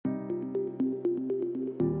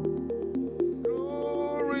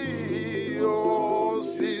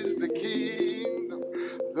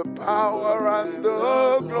the power and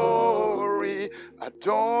the glory.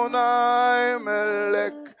 Adonai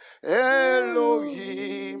Melech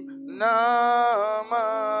Elohim Naman.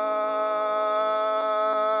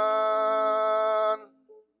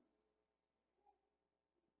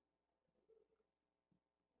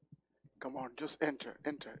 Come on, just enter.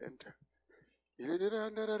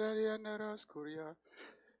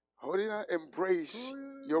 Embrace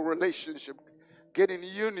your relationship. Get in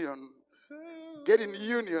union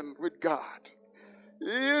with God.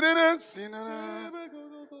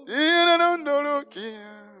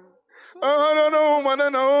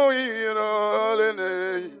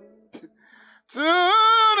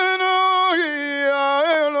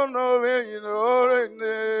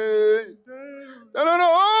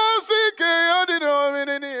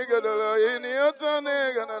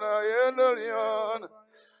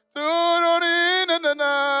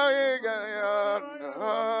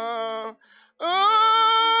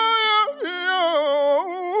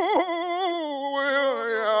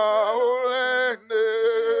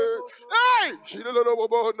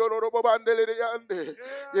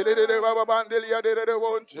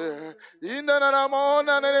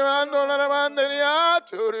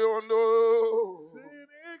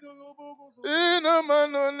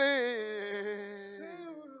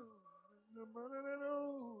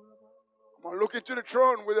 Come on, look into the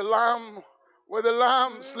throne with the Lamb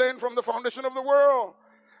slain from the foundation of the world.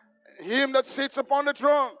 Him that sits upon the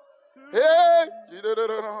throne. Hey,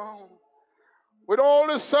 with all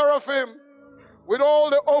the seraphim, with all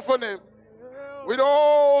the Ophanim, with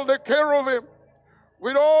all the cherubim,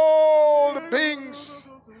 with all the beings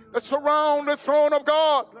that surround the throne of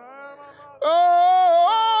God.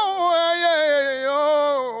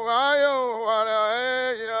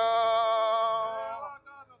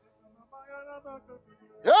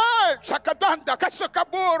 Chakatanda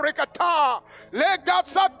kasakabore kata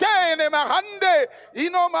legatsatene mahande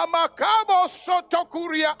inomamakabo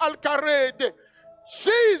sotokuria alkarede.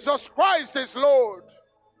 Jesus Christ is Lord.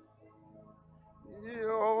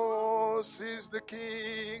 Yours is the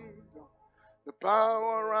kingdom, the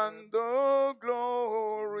power and the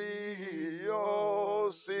glory.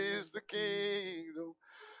 Yours is the kingdom,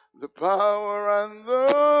 the power and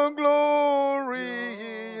the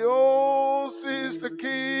glory. Yours is the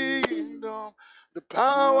kingdom, the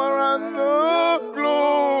power and the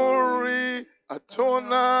glory.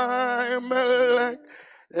 Adonai Melech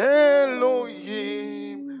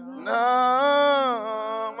Elohim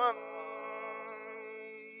Naman.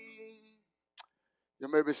 You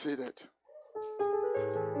may be seated.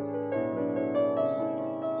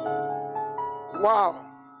 Wow.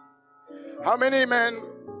 How many men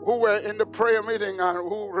who were in the prayer meeting and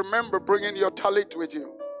who remember bringing your talit with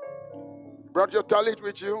you? Brought your talit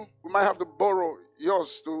with you? We might have to borrow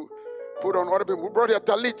yours to put on other people. Who brought your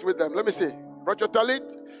talit with them? Let me see. Brought your talit?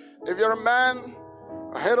 If you're a man,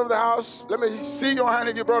 head of the house, let me see your hand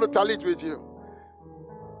if you brought a talit with you.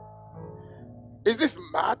 Is this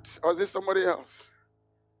Matt or is this somebody else?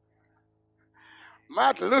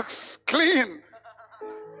 Matt looks clean.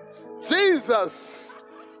 Jesus.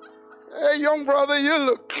 Hey, young brother, you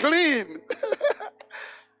look clean.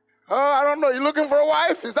 Oh, I don't know. You looking for a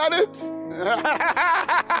wife? Is that it?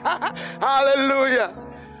 Hallelujah.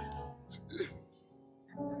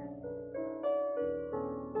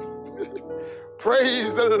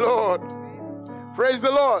 Praise the Lord. Praise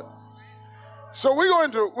the Lord. So we're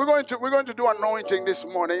going to do anointing this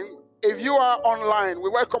morning. If you are online, we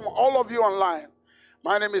welcome all of you online.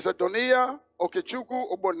 My name is Adonijah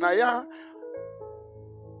Okechukwu Ogbonnaya.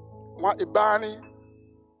 Wa Ibani,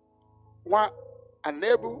 wa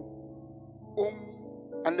Anebu,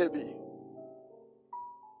 Anebi.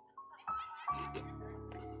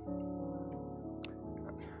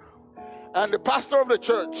 And the pastor of the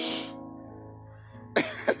church,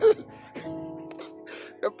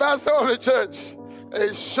 the pastor of the church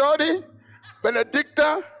is Shodi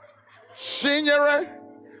Benedicta Chinyere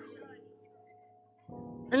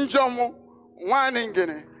Njomo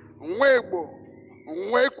Waningene Nwegbo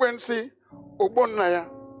Nwekwensi Ogbonnaya.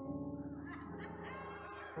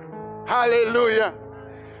 Hallelujah.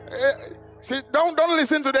 See, don't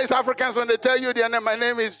listen to these Africans when they tell you their name. My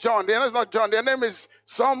name is John. Their name is not John. Their name is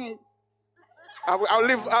some. I'll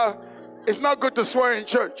leave. It's not good to swear in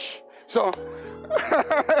church. So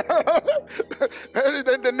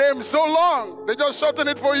the name is so long, they just shorten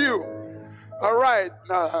it for you. All right.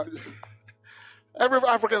 Now, every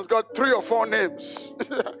African's got 3 or 4 names.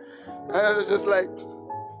 And it's just like,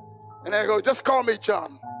 and I go, just call me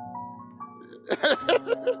John.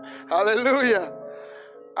 Hallelujah.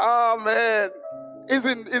 Oh man.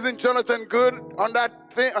 Isn't Jonathan good on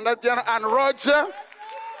that thing, on that piano? And Roger.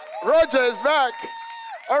 Roger is back.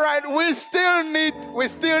 All right, we still need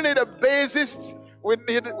a bassist. We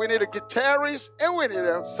need a guitarist, and we need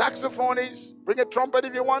a saxophonist. Bring a trumpet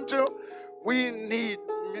if you want to. We need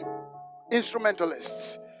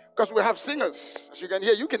instrumentalists because we have singers. As you can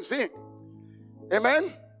hear, you can sing.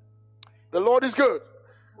 Amen. The Lord is good.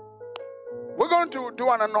 We're going to do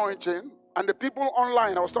an anointing, and the people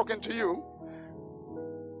online, I was talking to you.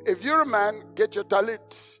 If you're a man, get your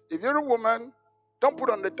talit. If you're a woman, don't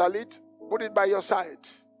put on the talit, put it by your side.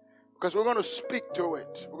 Because we're going to speak to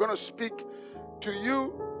it. We're going to speak to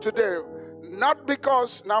you today. Not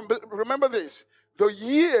because, now remember this, the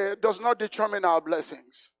year does not determine our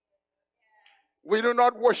blessings. We do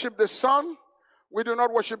not worship the sun. We do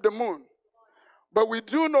not worship the moon. But we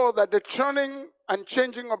do know that the turning and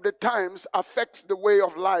changing of the times affects the way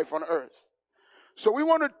of life on earth. So we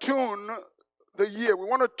want to tune the year. We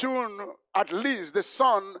want to tune at least the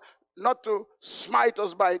sun not to smite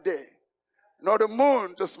us by day, nor the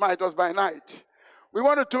moon to smite us by night. We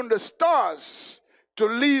want to tune the stars to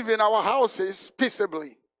live in our houses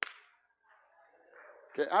peaceably.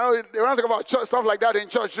 Okay, I know they don't talk about church, stuff like that in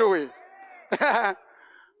church, do we?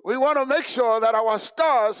 We want to make sure that our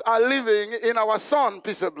stars are living in our sun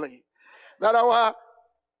peaceably. That our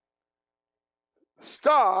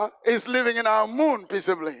star is living in our moon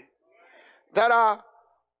peaceably. That our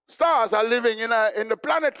stars are living in the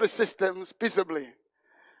planetary systems peaceably.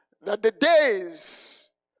 That the days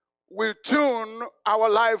will tune our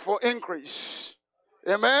life for increase.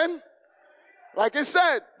 Amen? Like he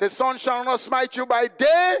said, the sun shall not smite you by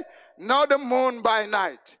day, nor the moon by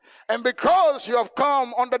night. And because you have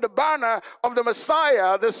come under the banner of the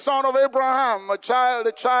Messiah, the son of Abraham, the child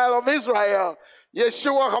of Israel,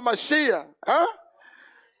 Yeshua HaMashiach,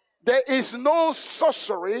 there is no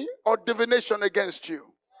sorcery or divination against you.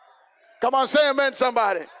 Come on, say amen,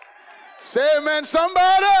 somebody. Say amen,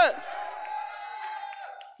 somebody.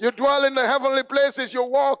 You dwell in the heavenly places. You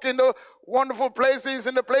walk in the wonderful places,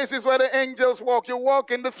 in the places where the angels walk. You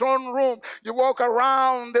walk in the throne room. You walk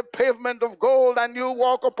around the pavement of gold, and you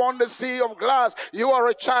walk upon the sea of glass. You are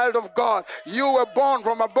a child of God. You were born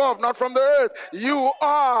from above, not from the earth. You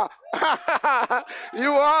are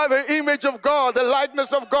you are the image of God, the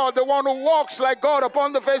likeness of God, the one who walks like God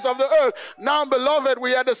upon the face of the earth. Now, beloved,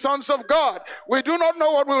 we are the sons of God. We do not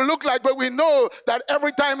know what we will look like, but we know that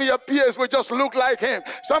every time he appears, we just look like him.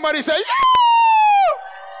 Somebody say, yeah!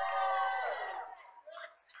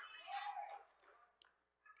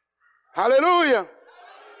 Hallelujah.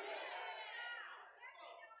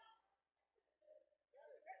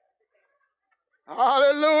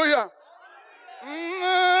 Hallelujah.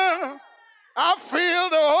 I feel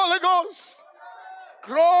the Holy Ghost.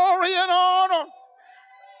 Glory and honor.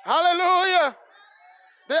 Hallelujah.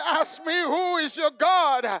 They asked me, who is your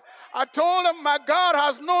God? I told them, my God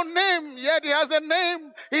has no name, yet he has a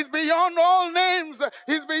name. He's beyond all names.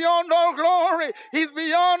 He's beyond all glory. He's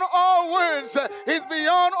beyond all words. He's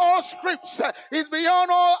beyond all scripts. He's beyond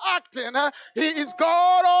all acting. He is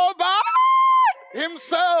God all by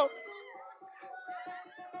himself.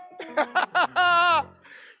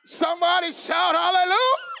 Somebody shout hallelujah.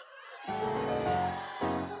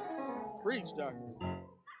 Preach, doctor.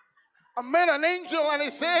 I met an angel and he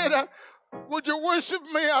said, would you worship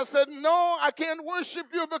me? I said, no, I can't worship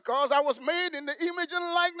you because I was made in the image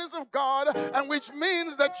and likeness of God, and which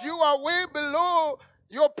means that you are way below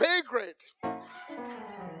your pay grade.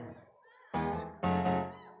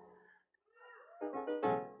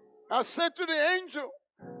 I said to the angel,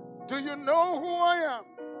 do you know who I am?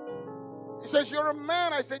 He says, you're a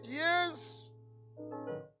man. I said, yes,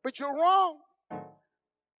 but you're wrong.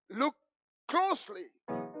 Look closely.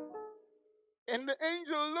 And the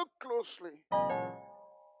angel looked closely.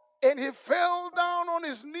 And he fell down on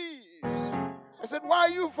his knees. I said, why are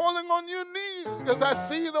you falling on your knees? Because I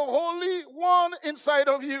see the Holy One inside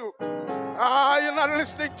of you. You're not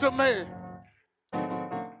listening to me.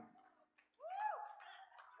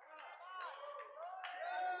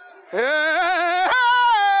 Hey!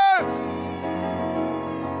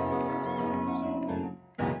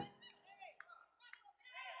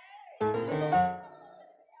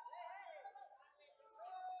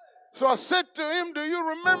 So I said to him, do you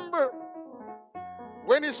remember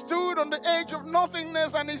when he stood on the edge of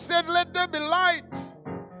nothingness and he said, let there be light?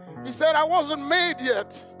 He said, I wasn't made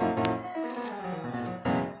yet. He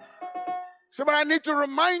said, but I need to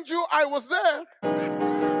remind you I was there.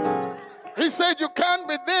 He said, you can't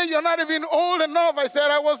be there. You're not even old enough. I said,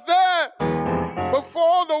 I was there.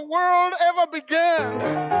 Before the world ever began,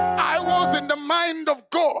 I was in the mind of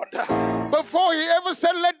God. Before he ever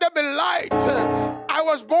said, let there be light, I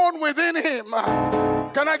was born within him.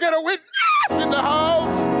 Can I get a witness in the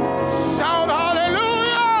house? shout hallelujah.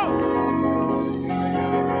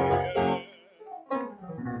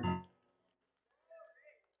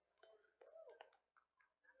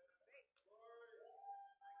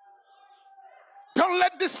 Don't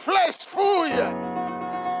let this flesh fool you.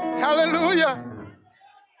 Hallelujah.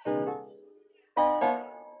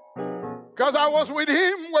 Because I was with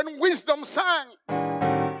him when wisdom sang.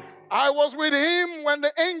 I was with him when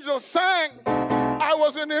the angels sang. I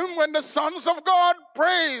was with him when the sons of God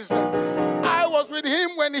praised. I was with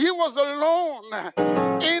him when he was alone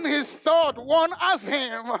in his thought, one as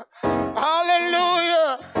him.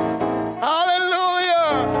 Hallelujah.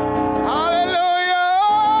 Hallelujah. Hallelujah.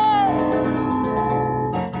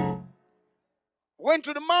 Went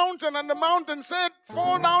to the mountain, and the mountain said,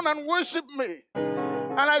 fall down and worship me.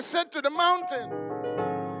 And I said to the mountain,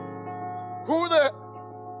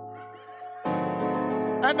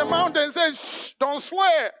 and the mountain says, shh, don't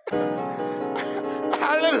swear.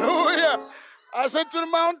 Hallelujah. I said to the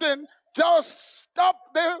mountain, just stop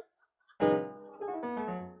there. The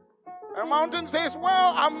mountain says,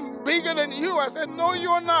 well, I'm bigger than you. I said, no,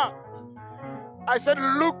 you're not. I said,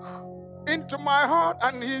 look into my heart.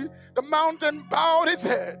 And the mountain bowed its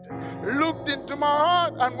head, looked into my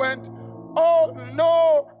heart and went, oh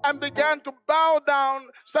no, and began to bow down,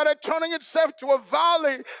 started turning itself to a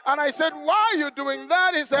valley. And I said, why are you doing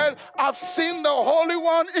that? He said, I've seen the Holy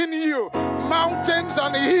One in you. Mountains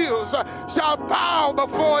and hills shall bow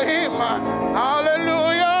before him.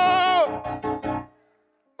 Hallelujah.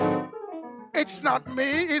 It's not me,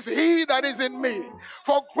 it's he that is in me.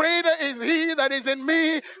 For greater is he that is in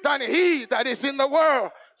me than he that is in the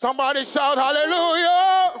world. Somebody shout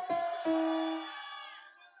hallelujah.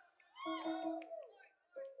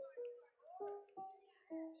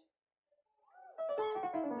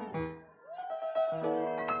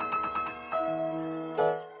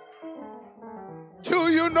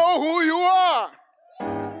 Do you know who you are?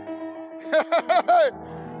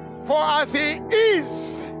 For as he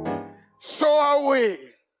is, so are we.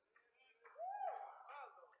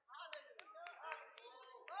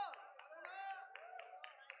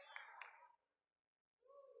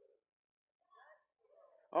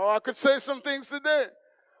 Oh, I could say some things today,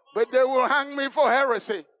 but they will hang me for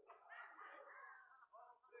heresy.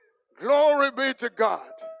 Glory be to God.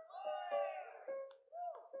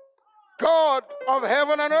 God of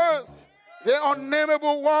heaven and earth, the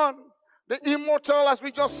unnameable one, the immortal, as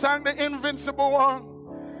we just sang, the invincible one,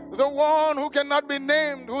 the one who cannot be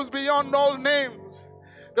named, who's beyond all names,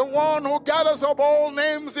 the one who gathers up all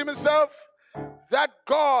names himself, that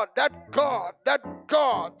God, that God, that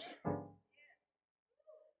God.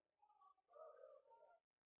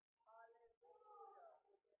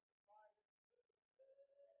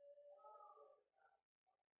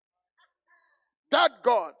 That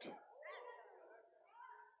God.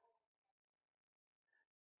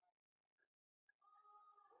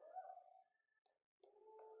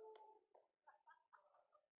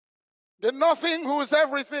 The nothing who is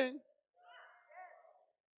everything.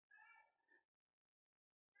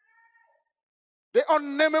 The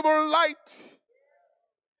unnameable light.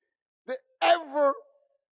 The ever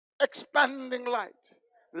expanding light.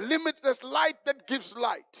 Limitless light that gives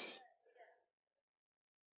light.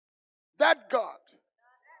 That God.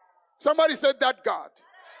 Somebody said that God.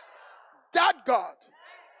 That God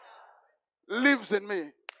lives in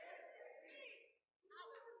me.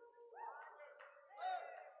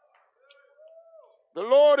 The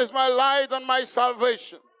Lord is my light and my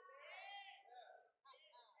salvation.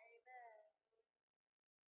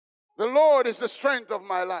 The Lord is the strength of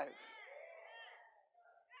my life.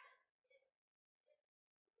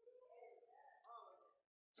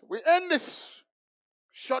 So we end this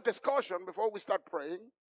short discussion before we start praying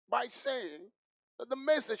by saying that the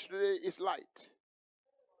message today is light.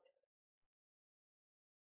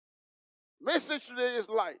 Message today is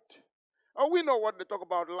light. And we know what they talk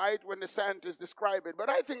about light when the scientists describe it, but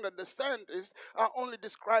I think that the scientists are only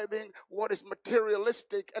describing what is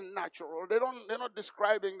materialistic and natural. They're not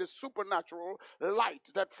describing the supernatural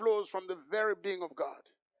light that flows from the very being of God.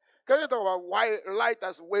 Can you talk about why light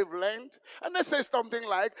has wavelength? And they say something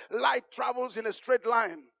like light travels in a straight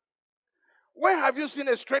line. Where have you seen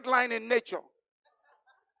a straight line in nature?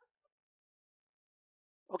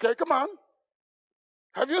 Okay, come on.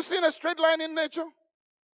 Have you seen a straight line in nature?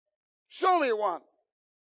 Show me one.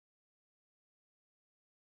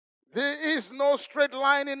 There is no straight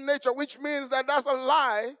line in nature, which means that that's a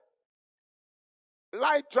lie.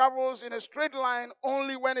 Light travels in a straight line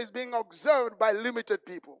only when it's being observed by limited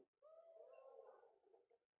people.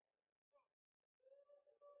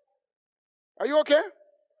 Are you okay?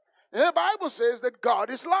 The Bible says that God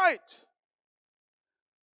is light.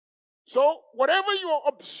 So whatever you're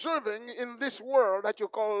observing in this world that you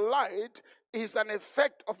call light is an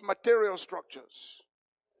effect of material structures.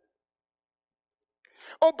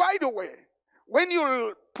 Oh, by the way, when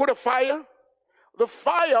you put a fire, the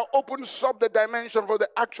fire opens up the dimension for the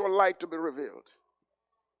actual light to be revealed.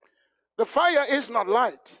 The fire is not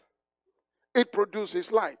light. It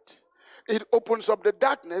produces light. It opens up the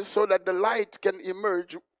darkness so that the light can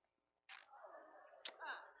emerge.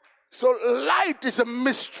 So light is a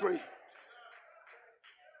mystery.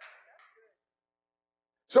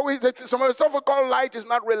 So some of the stuff we call light is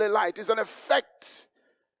not really light. It's an effect,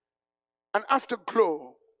 an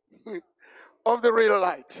afterglow of the real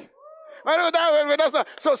light.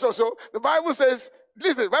 So the Bible says,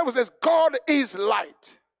 listen, the Bible says God is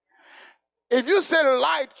light. If you say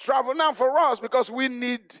light, travel now for us, because we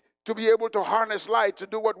need to be able to harness light to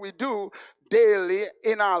do what we do daily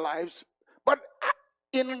in our lives. But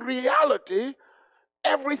in reality,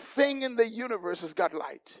 everything in the universe has got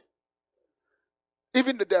light.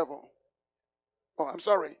 Even the devil. Oh, I'm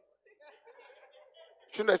sorry.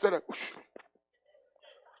 Shouldn't I say that?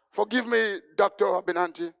 Forgive me, Dr.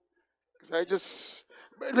 Benanti. But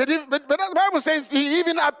the Bible says he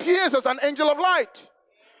even appears as an angel of light.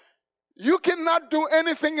 You cannot do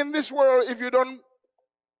anything in this world if you don't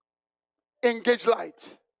engage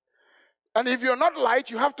light. And if you're not light,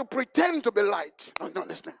 you have to pretend to be light. No, you're not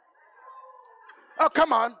listening. Oh,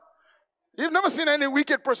 come on. You've never seen any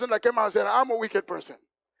wicked person that came out and said, I'm a wicked person.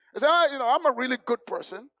 They say, I'm a really good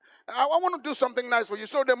person. I want to do something nice for you.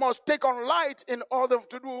 So they must take on light in order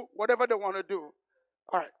to do whatever they want to do.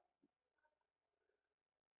 All right.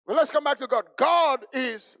 Well, let's come back to God. God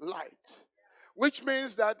is light. Which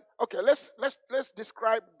means that, okay, let's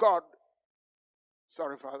describe God.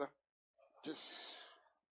 Sorry, Father.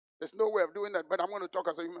 There's no way of doing that, but I'm going to talk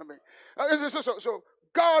as a human being. So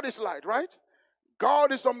God is light, right?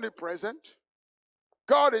 God is omnipresent.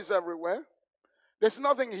 God is everywhere. There's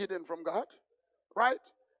nothing hidden from God, right?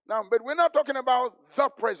 Now, but we're not talking about the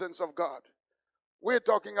presence of God. We're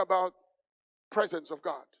talking about presence of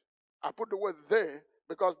God. I put the word there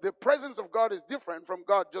because the presence of God is different from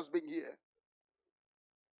God just being here.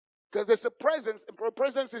 Because there's a presence.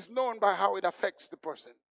 Presence is known by how it affects the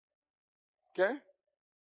person. Okay?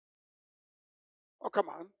 Oh, come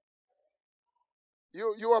on.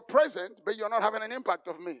 You are present, but you're not having an impact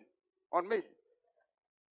on me.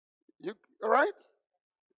 You all right?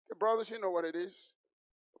 Brothers, you know what it is.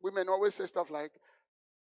 Women always say stuff like,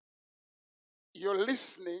 you're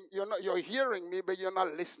listening, you're hearing me, but you're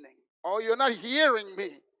not listening. Or you're not hearing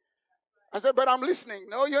me. I said, but I'm listening.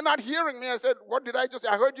 No, you're not hearing me. I said, what did I just say?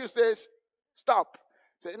 I heard you say, stop.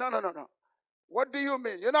 Say, no. What do you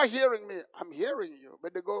mean? You're not hearing me. I'm hearing you.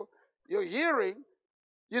 But they go, you're hearing,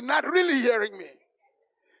 you're not really hearing me.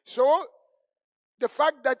 So, the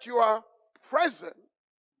fact that you are present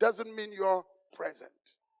doesn't mean you're present.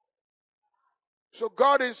 So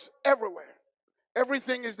God is everywhere.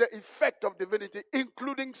 Everything is the effect of divinity,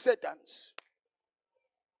 including Satan's.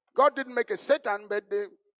 God didn't make a Satan, but they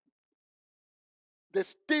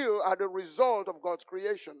still are the result of God's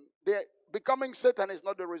creation. Becoming Satan is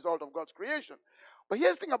not the result of God's creation. But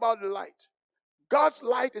here's the thing about the light. God's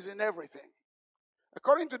light is in everything.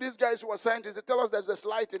 According to these guys who are scientists, they tell us there's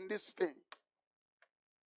light in this thing.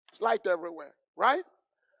 It's light everywhere, right?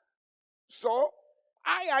 So,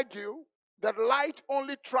 I argue that light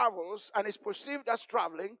only travels and is perceived as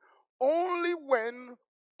traveling only when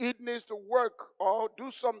it needs to work or do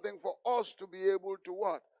something for us to be able to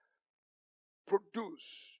what?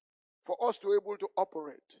 Produce. For us to be able to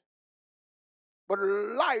operate. But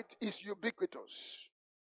light is ubiquitous.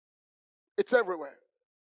 It's everywhere.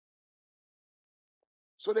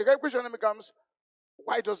 So the question then becomes,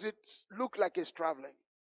 why does it look like it's traveling?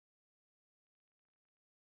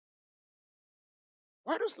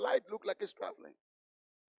 Why does light look like it's traveling?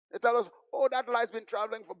 They tell us, oh, that light's been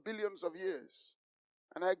traveling for billions of years.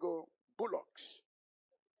 And I go, bullocks.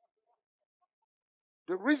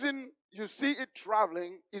 The reason you see it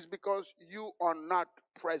traveling is because you are not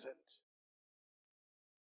present.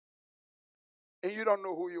 And you don't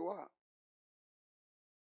know who you are.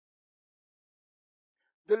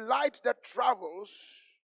 The light that travels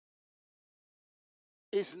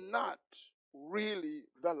is not really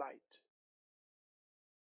the light.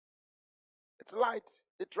 It's light,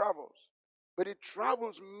 it travels. But it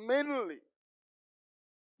travels mainly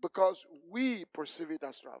because we perceive it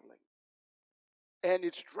as traveling. And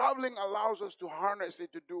its traveling allows us to harness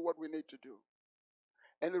it to do what we need to do.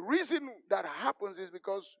 And the reason that happens is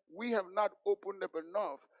because we have not opened up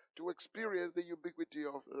enough to experience the ubiquity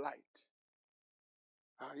of light.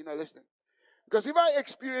 You're not listening. Because if I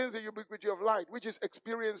experience the ubiquity of light, which is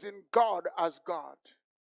experiencing God as God,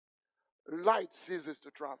 light ceases to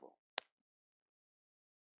travel.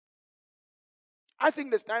 I think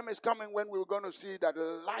this time is coming when we're going to see that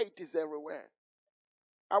light is everywhere.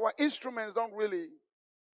 Our instruments don't really.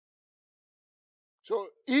 So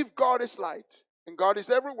if God is light and God is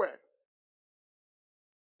everywhere,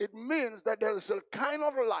 it means that there is a kind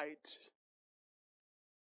of light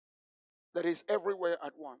that is everywhere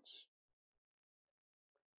at once.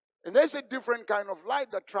 And there's a different kind of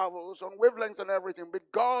light that travels on wavelengths and everything, but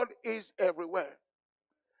God is everywhere.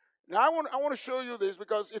 Now I want to show you this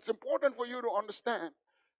because it's important for you to understand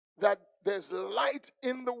that there's light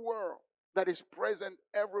in the world that is present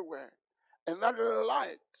everywhere. And that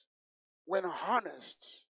light, when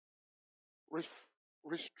harnessed,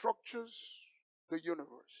 restructures the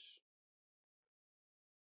universe.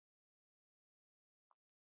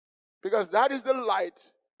 Because that is the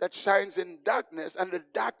light that shines in darkness, and the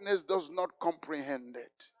darkness does not comprehend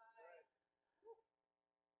it.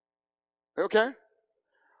 Okay?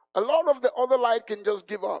 A lot of the other light can just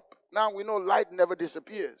give up. Now we know light never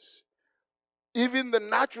disappears. Even the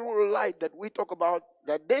natural light that we talk about,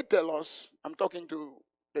 that they tell us, I'm talking to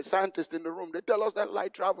the scientists in the room, they tell us that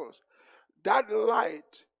light travels. That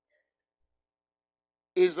light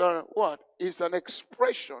is is an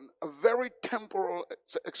expression, a very temporal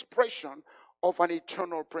expression of an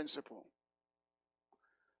eternal principle.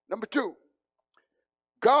 Number two,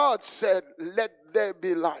 God said, let there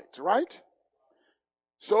be light, right?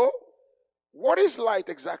 So, what is light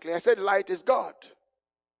exactly? I said light is God,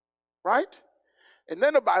 right? And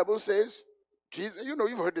then the Bible says, Jesus, you know,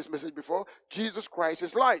 you've heard this message before, Jesus Christ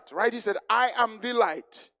is light, right? He said, I am the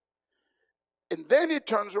light. And then he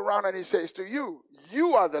turns around and he says to you,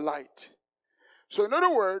 you are the light. So in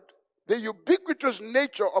other words, the ubiquitous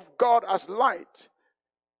nature of God as light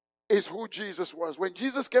is who Jesus was. When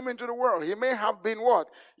Jesus came into the world, he may have been what?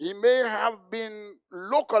 He may have been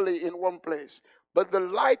locally in one place, but the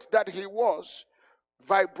light that he was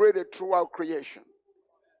vibrated throughout creation.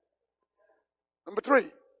 Number three,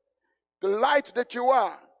 the light that you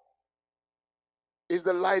are is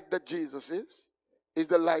the light that Jesus is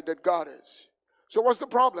the light that God is. So what's the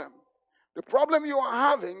problem? The problem you are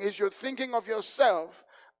having is you're thinking of yourself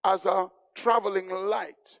as a traveling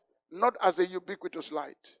light, not as a ubiquitous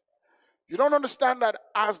light. You don't understand that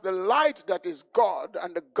as the light that is God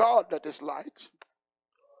and the God that is light,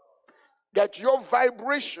 that your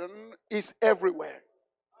vibration is everywhere.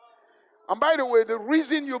 And by the way, the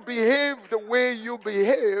reason you behave the way you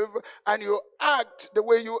behave and you act the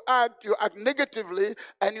way you act negatively,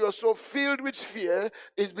 and you're so filled with fear,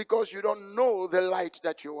 is because you don't know the light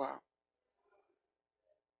that you are.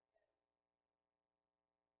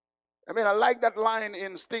 I mean, I like that line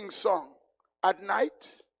in Sting's song. At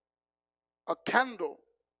night, a candle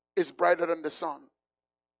is brighter than the sun.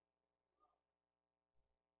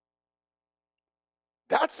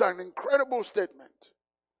 That's an incredible statement.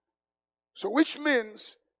 So which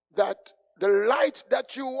means that the light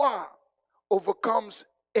that you are overcomes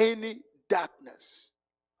any darkness.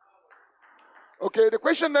 Okay, the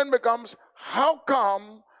question then becomes, how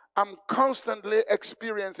come I'm constantly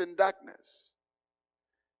experiencing darkness?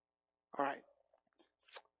 All right.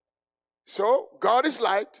 So God is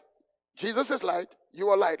light, Jesus is light, you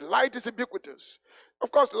are light. Light is ubiquitous.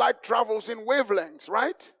 Of course, light travels in wavelengths,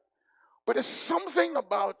 right? But there's something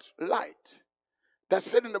about light that's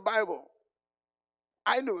said in the Bible.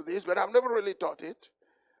 I know this, but I've never really taught it.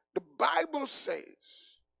 The Bible says,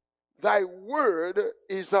 thy word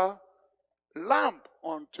is a lamp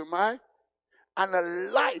unto my, and a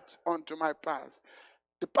light unto my path.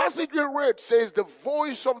 The passage we read says the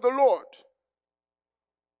voice of the Lord.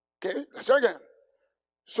 Okay, let's say again.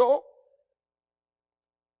 So,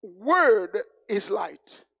 word is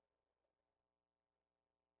light.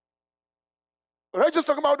 We're not just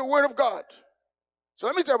talking about the word of God. So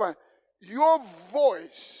let me tell you, your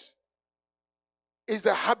voice is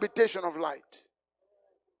the habitation of light.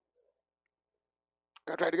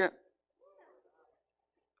 Can I try it again?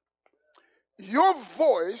 Your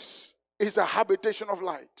voice is a habitation of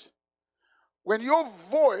light. When your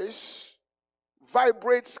voice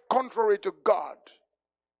vibrates contrary to God,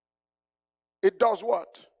 it does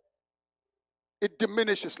what? It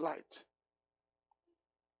diminishes light.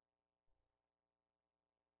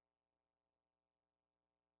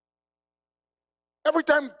 Every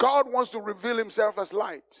time God wants to reveal himself as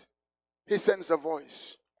light, he sends a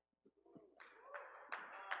voice.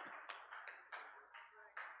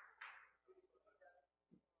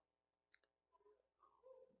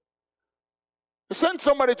 He sent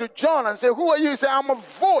somebody to John and said, who are you? He said, I'm a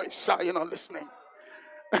voice. You're not listening.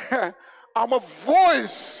 I'm a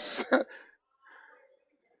voice.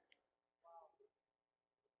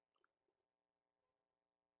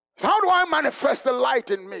 How do I manifest the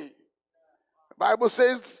light in me? The Bible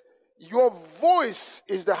says your voice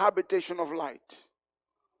is the habitation of light.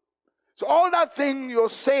 So all that thing you're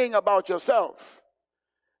saying about yourself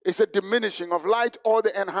is a diminishing of light or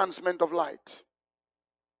the enhancement of light.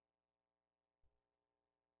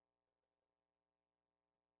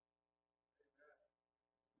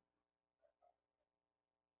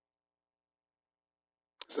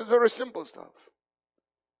 This is very simple stuff.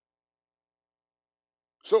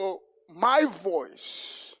 So my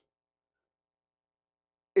voice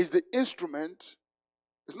is the instrument.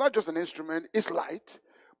 It's not just an instrument, it's light,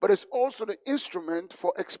 but it's also the instrument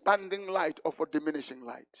for expanding light or for diminishing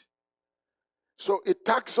light. So it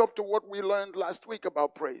tacks up to what we learned last week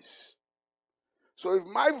about praise. So if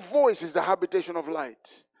my voice is the habitation of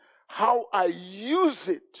light, how I use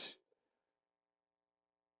it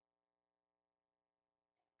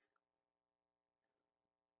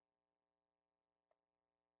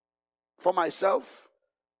for myself,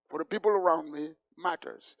 for the people around me,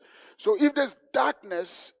 matters. So if there's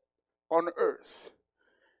darkness on earth,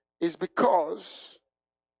 it's because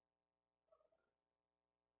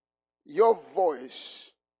your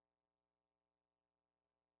voice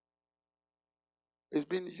is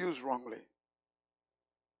being used wrongly.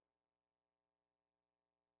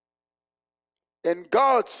 And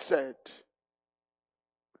God said,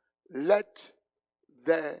 let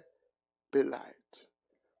there be light.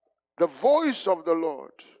 The voice of the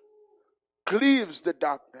Lord cleaves the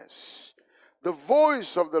darkness. The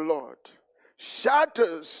voice of the Lord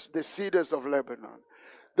shatters the cedars of Lebanon.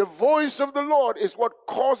 The voice of the Lord is what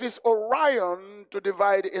causes Orion to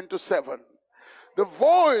divide into 7. The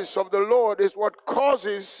voice of the Lord is what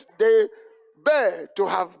causes the bear to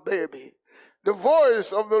have baby. The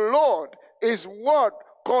voice of the Lord is what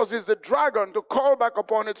causes the dragon to call back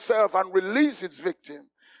upon itself and release its victim.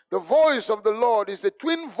 The voice of the Lord is the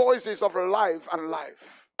twin voices of life and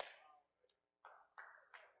life.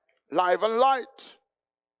 Life and light.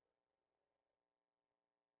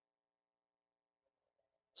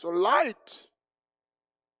 So light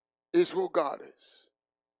is who God is.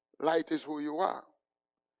 Light is who you are.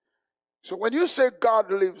 So when you say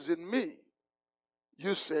God lives in me,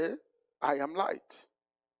 you say, I am light.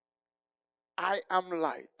 I am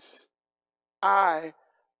light. I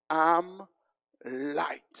am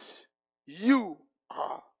light. You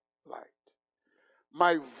are light.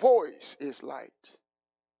 My voice is light.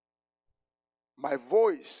 My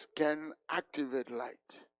voice can activate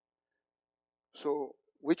light. So,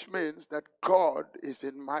 which means that God is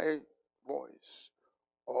in my voice,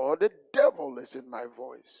 or the devil is in my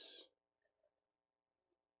voice.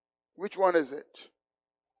 Which one is it?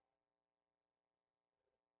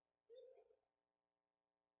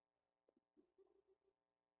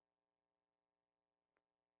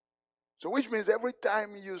 So which means every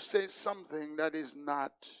time you say something that is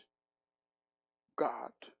not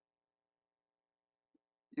God,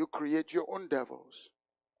 you create your own devils.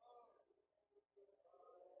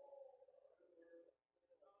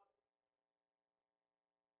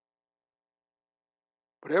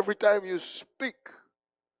 But every time you speak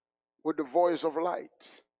with the voice of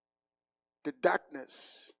light, the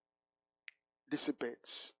darkness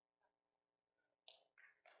dissipates.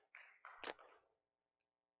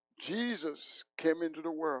 Jesus came into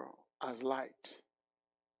the world as light.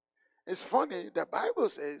 It's funny, the Bible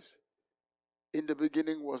says, in the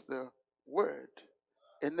beginning was the Word.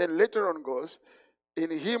 And then later on goes,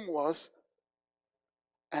 in him was,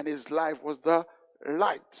 and his life was the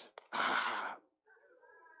light.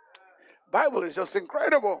 Bible is just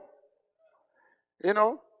incredible. You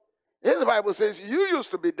know, his Bible says, you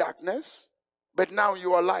used to be darkness, but now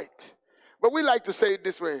you are light. But we like to say it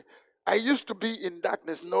this way, I used to be in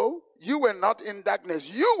darkness. No, you were not in darkness.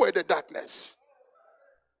 You were the darkness.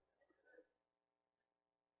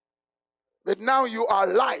 But now you are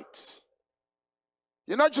light.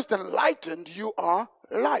 You're not just enlightened, you are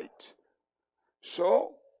light.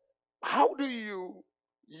 So, how do you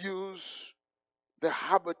use the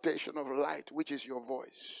habitation of light, which is your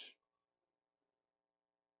voice?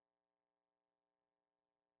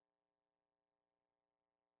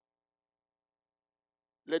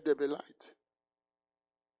 Let there be light.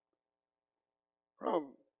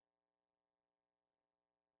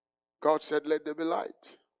 God said, let there be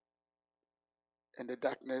light. And the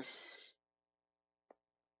darkness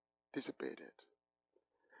dissipated.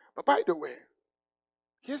 But by the way,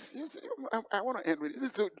 I want to end with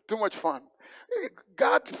this. This is too much fun.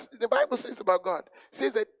 The Bible says about God,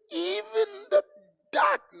 says that even the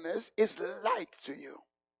darkness is light to you.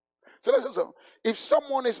 So listen, so if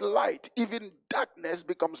someone is light, even darkness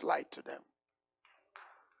becomes light to them.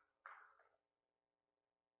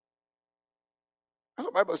 That's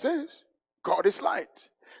what the Bible says. God is light.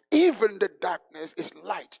 Even the darkness is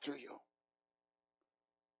light to you.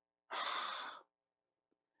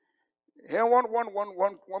 Here one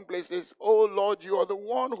place says, oh Lord, you are the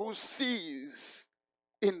one who sees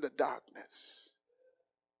in the darkness.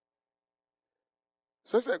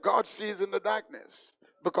 So I said, God sees in the darkness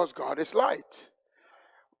because God is light.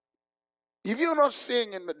 If you're not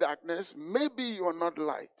seeing in the darkness, maybe you are not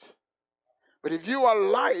light. But if you are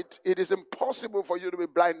light, it is impossible for you to be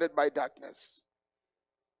blinded by darkness.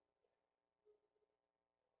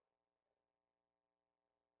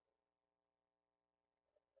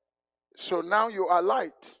 So now you are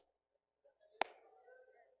light.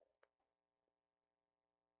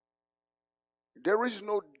 There is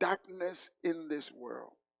no darkness in this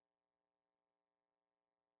world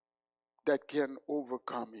that can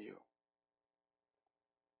overcome you.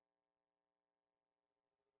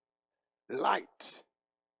 Light.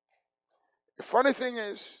 The funny thing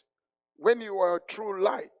is, when you are a true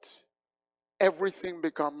light, everything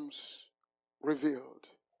becomes revealed.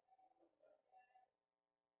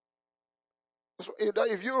 So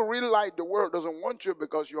if you're a real light, the world doesn't want you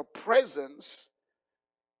because your presence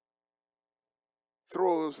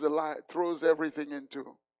throws the light, throws everything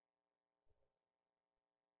into.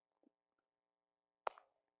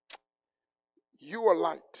 You are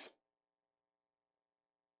light.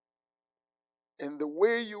 And the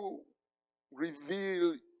way you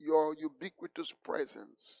reveal your ubiquitous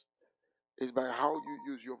presence is by how you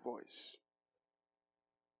use your voice.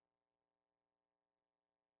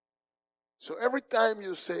 So every time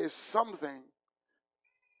you say something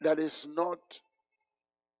that is not,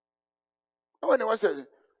 I said,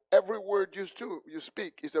 every word you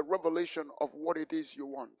speak is a revelation of what it is you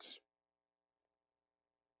want.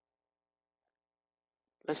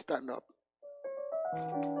 Let's stand up.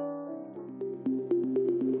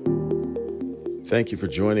 Thank you for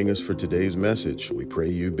joining us for today's message. We pray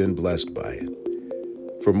you've been blessed by it.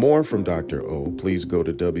 For more from Dr. O, please go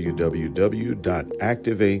to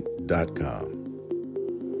www.activate.com.